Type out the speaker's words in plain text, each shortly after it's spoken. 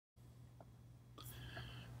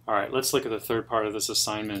All right, let's look at the third part of this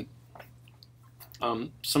assignment.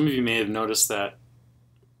 Some of you may have noticed that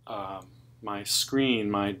my screen,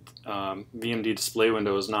 my VMD display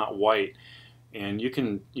window is not white, and you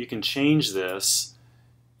can change this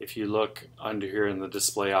if you look under here in the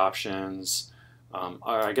display options, or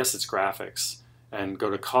I guess it's graphics, and go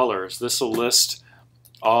to colors. This will list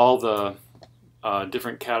all the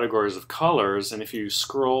different categories of colors, and if you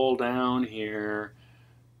scroll down here,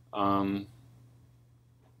 where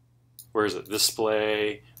is it?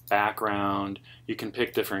 Display, background. You can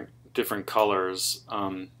pick different colors.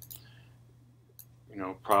 You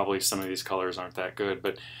know, probably some of these colors aren't that good,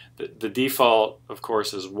 but the default, of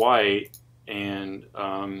course, is white, and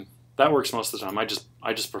that works most of the time.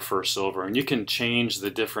 I just prefer silver, and you can change the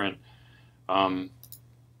different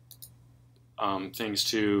things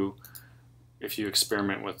too if you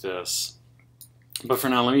experiment with this. But for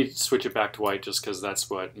now, let me switch it back to white just because that's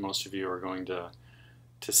what most of you are going to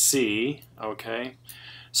see. Okay,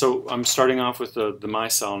 so I'm starting off with the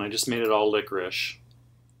micelle, and I just made it all licorice,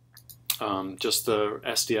 just the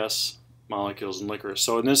SDS molecules and licorice.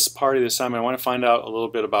 So in this part of the assignment, I want to find out a little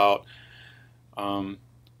bit about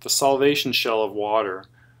the solvation shell of water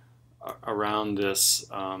around this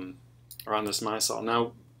micelle.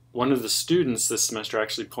 Now, one of the students this semester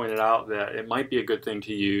actually pointed out that it might be a good thing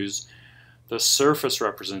to use the surface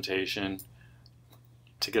representation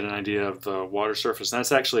to get an idea of the water surface. And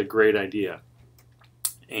that's actually a great idea.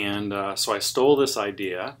 And so I stole this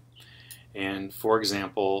idea. And for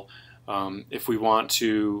example, if we want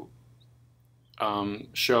to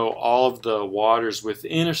show all of the waters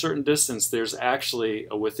within a certain distance, there's actually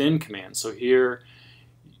a within command. So here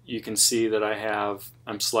you can see that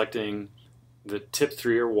I'm selecting the tip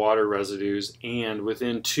 3 or water residues and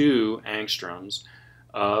within 2 angstroms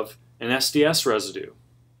of an SDS residue.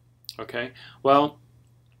 Okay, well,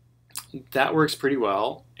 that works pretty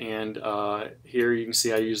well, and here you can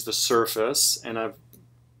see I use the surface, and I've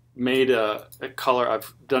made a color.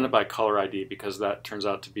 I've done it by color ID because that turns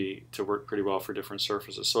out to work pretty well for different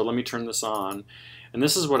surfaces. So let me turn this on, and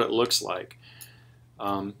this is what it looks like.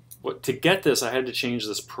 To get this, I had to change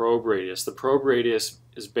this probe radius. The probe radius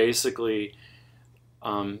is basically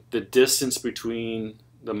the distance between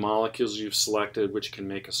the molecules you've selected, which can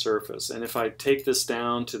make a surface. And if I take this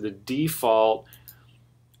down to the default,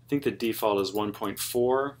 I think the default is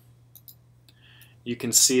 1.4, you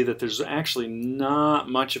can see that there's actually not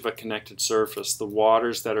much of a connected surface. The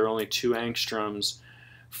waters that are only 2 angstroms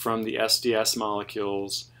from the SDS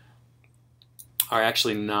molecules are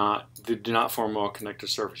actually they do not form a well-connected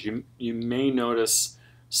surface. You may notice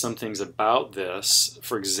some things about this.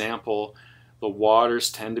 For example, the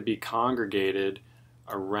waters tend to be congregated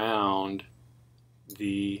around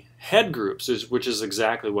the head groups, which is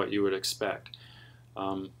exactly what you would expect,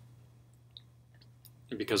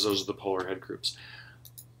 because those are the polar head groups.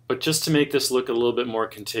 But just to make this look a little bit more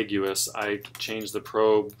contiguous, I changed the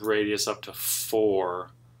probe radius up to 4,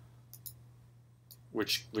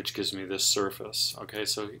 which gives me this surface. Okay,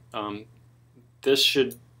 so this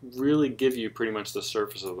should really give you pretty much the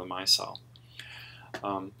surface of the micelle.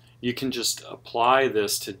 You can just apply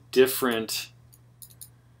this to different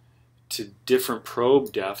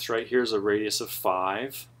probe depths. Right here's a radius of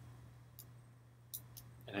 5.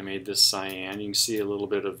 And I made this cyan. You can see a little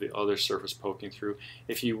bit of the other surface poking through.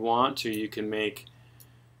 If you want to, you can make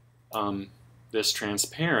this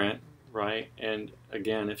transparent, right? And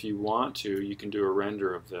again, if you want to, you can do a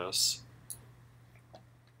render of this.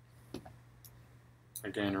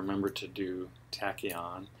 Again, remember to do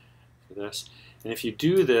tachyon for this. And if you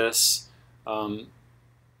do this,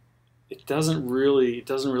 it doesn't really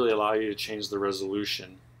allow you to change the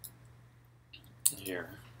resolution here.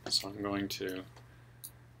 So I'm going to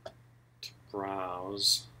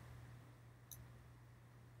browse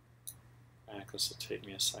back. This will take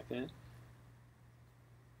me a second.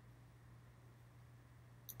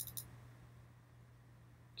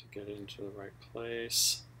 To get it into the right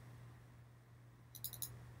place.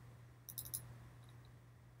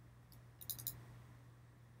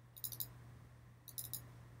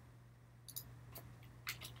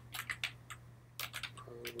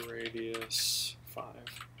 Probe radius 5.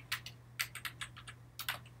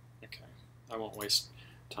 I won't waste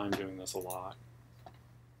time doing this a lot.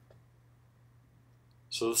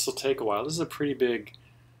 So this will take a while. This is a pretty big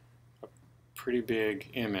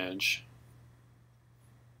image.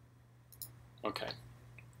 Okay.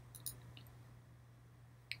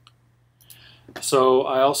 So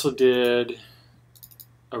I also did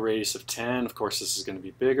a radius of 10. Of course, this is going to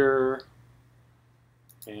be bigger.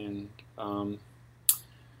 And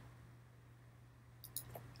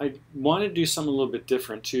I want to do something a little bit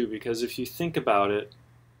different too, because if you think about it,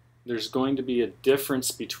 there's going to be a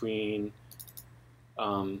difference between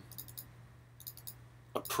a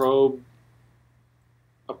probe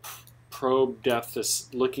depth is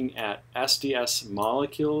looking at SDS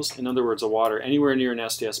molecules, in other words, a water anywhere near an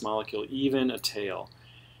SDS molecule, even a tail,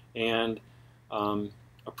 and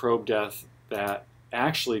a probe depth that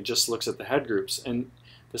actually just looks at the head groups. And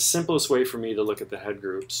the simplest way for me to look at the head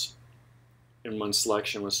groups in one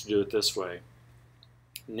selection was to do it this way.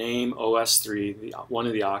 Name OS3, one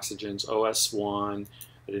of the oxygens, OS1.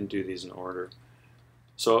 I didn't do these in order.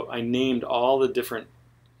 So I named all the different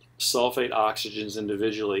sulfate oxygens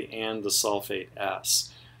individually and the sulfate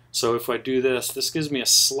S. So if I do this, this gives me a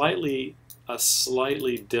slightly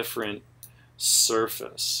different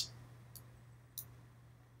surface.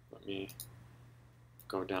 Let me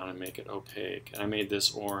go down and make it opaque. And I made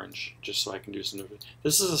this orange just so I can do some.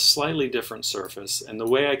 This is a slightly different surface, and the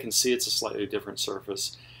way I can see it's a slightly different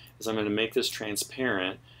surface is I'm going to make this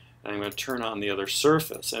transparent, and I'm going to turn on the other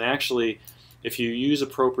surface. And actually, if you use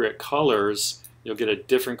appropriate colors, you'll get a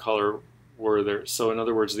different color where there. So in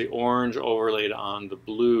other words, the orange overlaid on the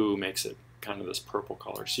blue makes it kind of this purple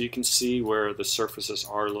color. So you can see where the surfaces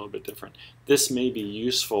are a little bit different. This may be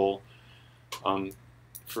useful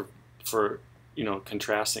for you know,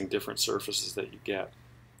 contrasting different surfaces that you get.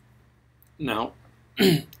 Now,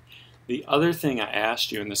 the other thing I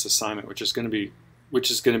asked you in this assignment, which is going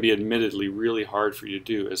to be admittedly really hard for you to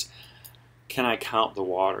do, is can I count the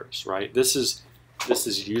waters, right? This is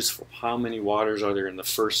useful. How many waters are there in the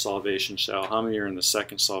first solvation cell? How many are in the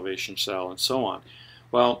second solvation cell, and so on?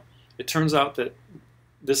 Well, it turns out that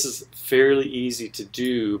this is fairly easy to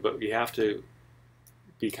do, but you have to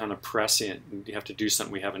be kind of prescient. You have to do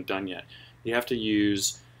something we haven't done yet. You have to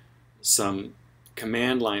use some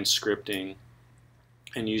command line scripting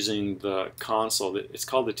and using the console. It's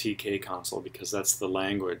called the TK console because that's the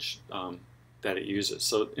language that it uses.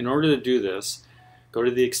 So in order to do this, go to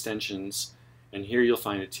the extensions, and here you'll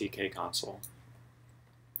find a TK console.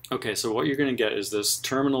 Okay, so what you're going to get is this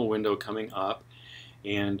terminal window coming up,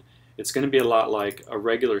 and it's going to be a lot like a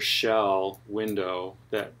regular shell window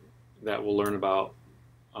that we'll learn about.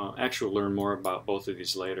 Actually, we'll learn more about both of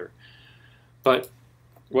these later. But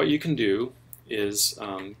what you can do is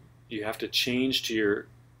you have to change to your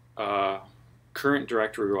current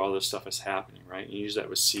directory where all this stuff is happening, right? You use that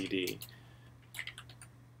with CD.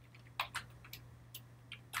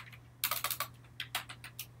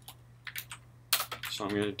 So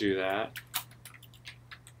I'm going to do that.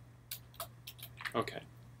 Okay.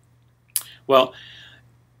 Well,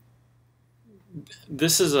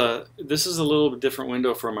 this is a little bit different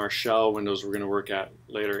window from our shell windows we're going to work at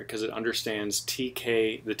later because it understands the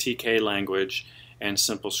TK language and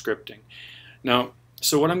simple scripting. Now,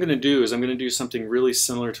 so what I'm going to do is I'm going to do something really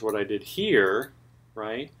similar to what I did here,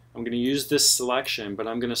 right? I'm going to use this selection, but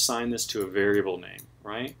I'm going to assign this to a variable name,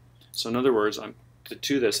 right? So in other words, to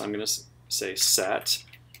do this, I'm going to say set.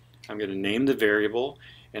 I'm going to name the variable,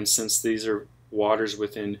 and since these are waters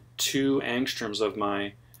within 2 angstroms of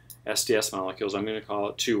my SDS molecules, I'm going to call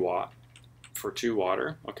it 2 for 2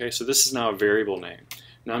 water. Okay, so this is now a variable name.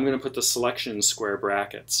 Now I'm going to put the selection in square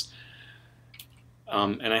brackets.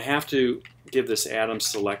 And I have to give this atom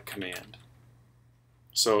select command.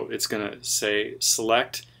 So it's going to say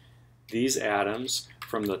select these atoms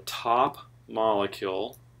from the top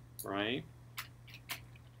molecule, right?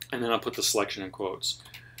 And then I'll put the selection in quotes.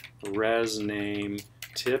 Res name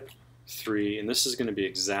tip 3, and this is going to be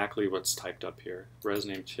exactly what's typed up here. Res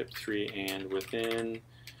name tip 3 and within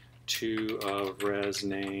 2 of res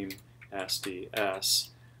name SDS,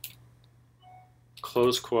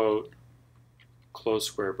 close quote, close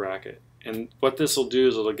square bracket. And what this will do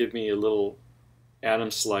is it'll give me a little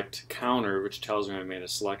atom select counter which tells me I made a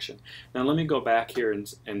selection. Now let me go back here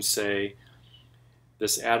and say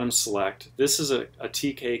this atom select, this is a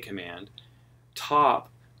TK command. Top,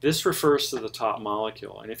 this refers to the top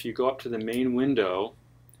molecule, and if you go up to the main window,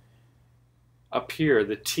 up here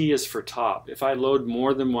the T is for top. If I load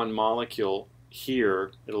more than one molecule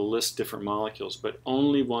here, it'll list different molecules, but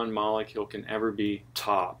only one molecule can ever be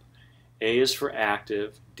top. A is for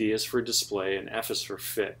active, D is for display, and F is for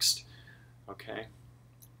fixed. Okay?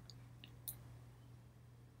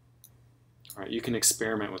 All right, you can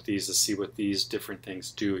experiment with these to see what these different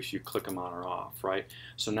things do if you click them on or off, right?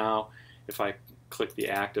 So now if I click the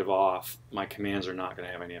active off, my commands are not going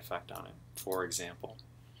to have any effect on it, for example.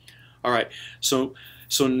 All right, so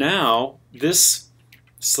now this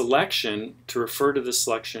selection, to refer to this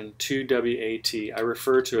selection, 2WAT, I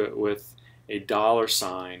refer to it with a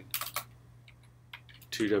 $sign,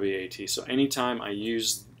 2WAT. So anytime I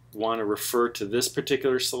want to refer to this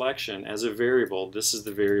particular selection as a variable, this is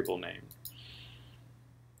the variable name.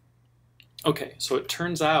 Okay, so it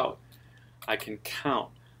turns out I can count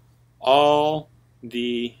all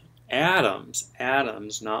the atoms,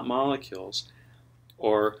 not molecules,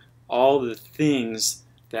 or all the things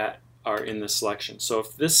that are in the selection. So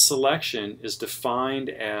if this selection is defined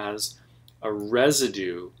as a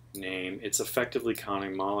residue name, it's effectively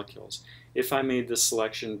counting molecules. If I made this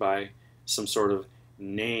selection by some sort of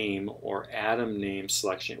name or atom name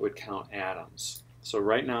selection, it would count atoms. So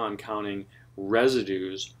right now I'm counting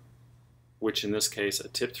residues, which in this case a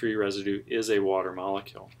tip 3 residue is a water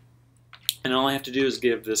molecule. And all I have to do is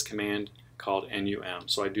give this command called NUM.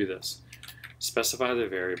 So I do this. Specify the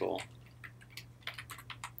variable,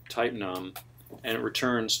 type num, and it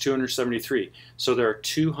returns 273. So there are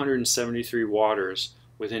 273 waters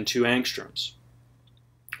within 2 angstroms.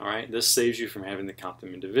 All right, this saves you from having to count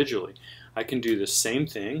them individually. I can do the same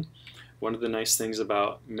thing. One of the nice things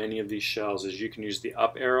about many of these shells is you can use the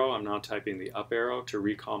up arrow. I'm now typing the up arrow to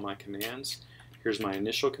recall my commands. Here's my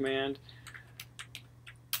initial command.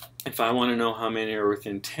 If I want to know how many are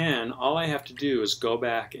within 10, all I have to do is go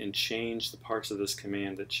back and change the parts of this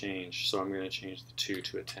command that change. So I'm going to change the 2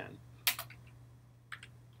 to a 10.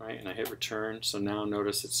 All right, and I hit return. So now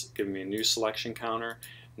notice it's giving me a new selection counter.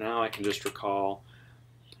 Now I can just recall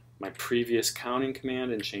my previous counting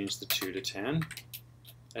command and change the 2 to 10.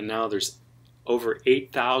 And now there's over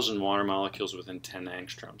 8,000 water molecules within 10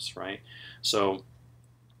 angstroms, right? So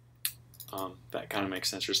that kind of makes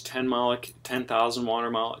sense. There's 10,000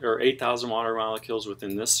 or 8,000 water molecules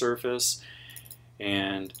within this surface,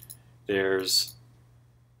 and there's,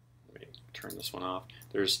 let me turn this one off.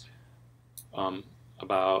 There's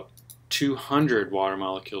about 200 water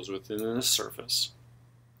molecules within this surface.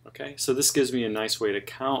 Okay, so this gives me a nice way to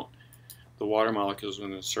count the water molecules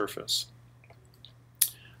within the surface.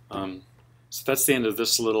 So that's the end of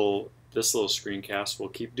this little screencast. We'll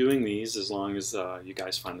keep doing these as long as you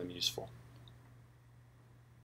guys find them useful.